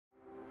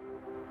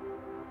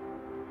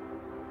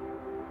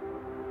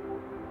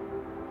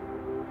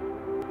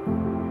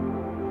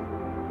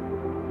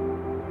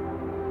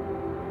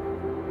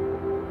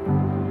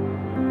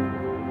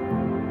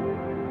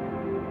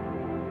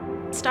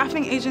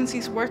staffing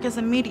agencies work as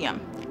a medium.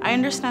 I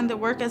understand they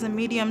work as a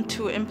medium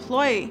to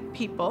employ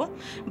people,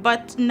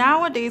 but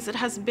nowadays it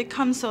has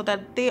become so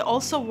that they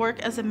also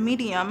work as a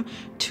medium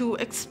to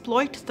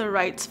exploit the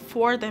rights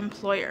for the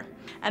employer.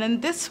 And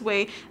in this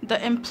way, the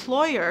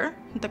employer,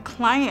 the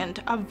client,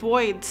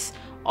 avoids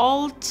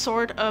all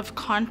sort of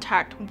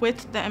contact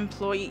with the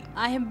employee.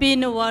 I have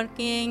been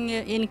working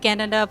in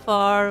Canada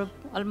for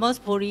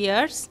almost 4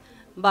 years,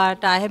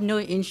 but I have no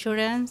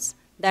insurance.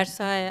 That's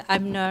why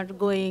I'm not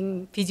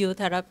going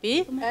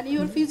physiotherapy. And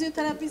your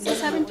physiotherapy is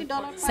 $70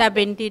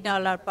 per day?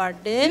 $70 per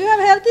day. Do you have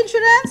health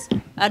insurance?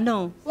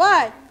 No.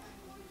 Why?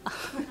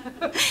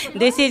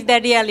 This is the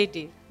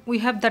reality. We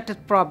have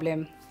that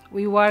problem.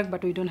 We work,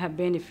 but we don't have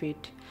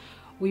benefit.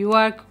 We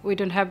work, we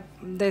don't have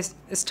this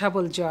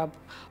stable job.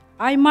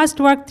 I must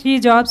work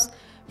 3 jobs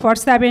for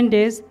 7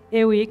 days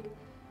a week.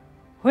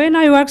 When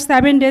I work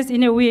 7 days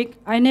in a week,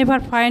 I never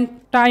find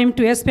time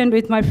to spend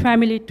with my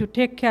family to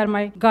take care of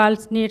my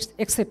girls' needs,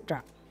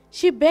 etc.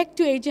 She begged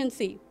to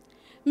agency,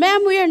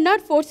 "Ma'am, we are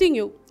not forcing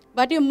you,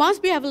 but you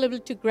must be available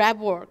to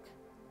grab work."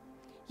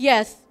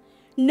 Yes,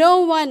 no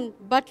one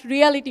but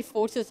reality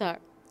forces her.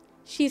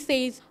 She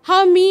says, "How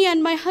me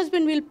and my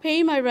husband will pay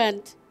my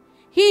rent?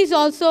 He is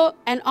also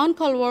an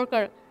on-call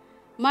worker.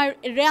 My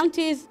rent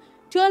is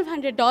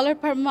 $1,200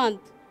 per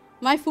month.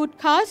 My food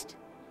cost?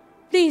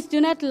 Please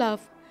do not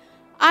laugh.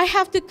 I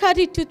have to cut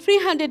it to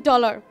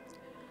 $300,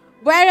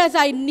 whereas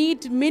I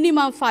need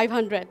minimum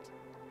 $500.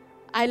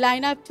 I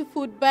line up to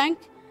food bank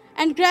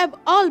and grab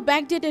all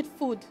backdated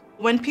food."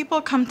 When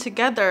people come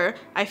together,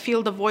 I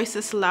feel the voice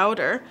is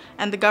louder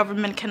and the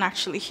government can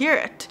actually hear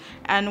it.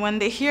 And when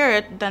they hear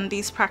it, then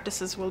these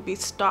practices will be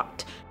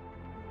stopped.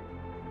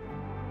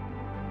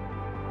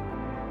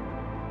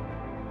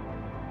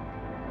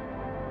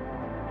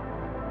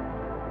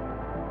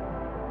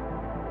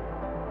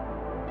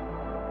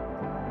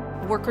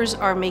 Workers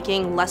are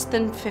making less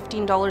than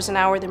 $15 an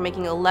hour. They're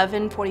making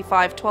 $11,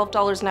 $45,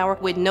 $12 an hour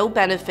with no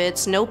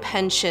benefits, no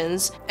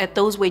pensions. At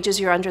those wages,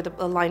 you're under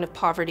the line of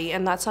poverty,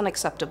 and that's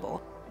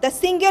unacceptable. The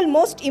single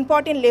most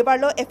important labor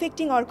law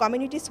affecting our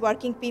community's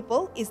working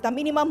people is the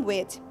minimum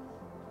wage.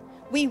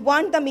 We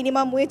want the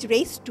minimum wage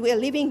raised to a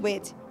living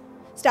wage,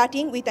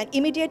 starting with an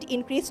immediate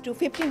increase to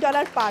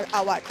 $15 per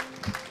hour.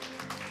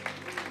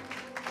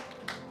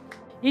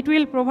 It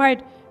will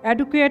provide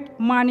adequate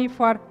money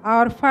for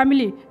our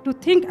family to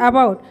think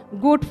about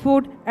good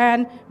food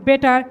and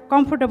better,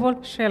 comfortable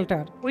shelter.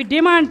 We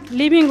demand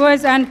living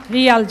wage and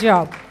real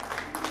job.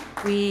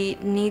 We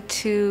need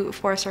to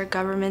force our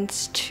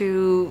governments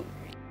to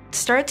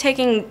start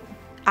taking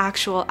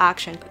actual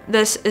action.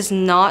 This is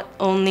not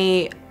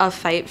only a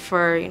fight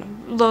for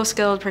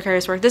low-skilled,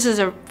 precarious work. This is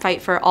a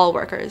fight for all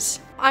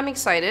workers. I'm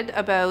excited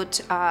about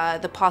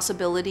the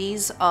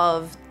possibilities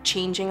of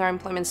changing our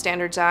Employment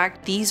Standards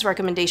Act. These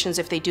recommendations,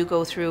 if they do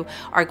go through,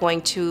 are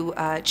going to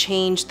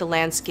change the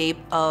landscape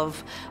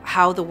of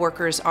how the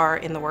workers are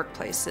in the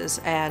workplaces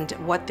and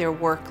what their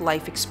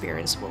work-life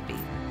experience will be.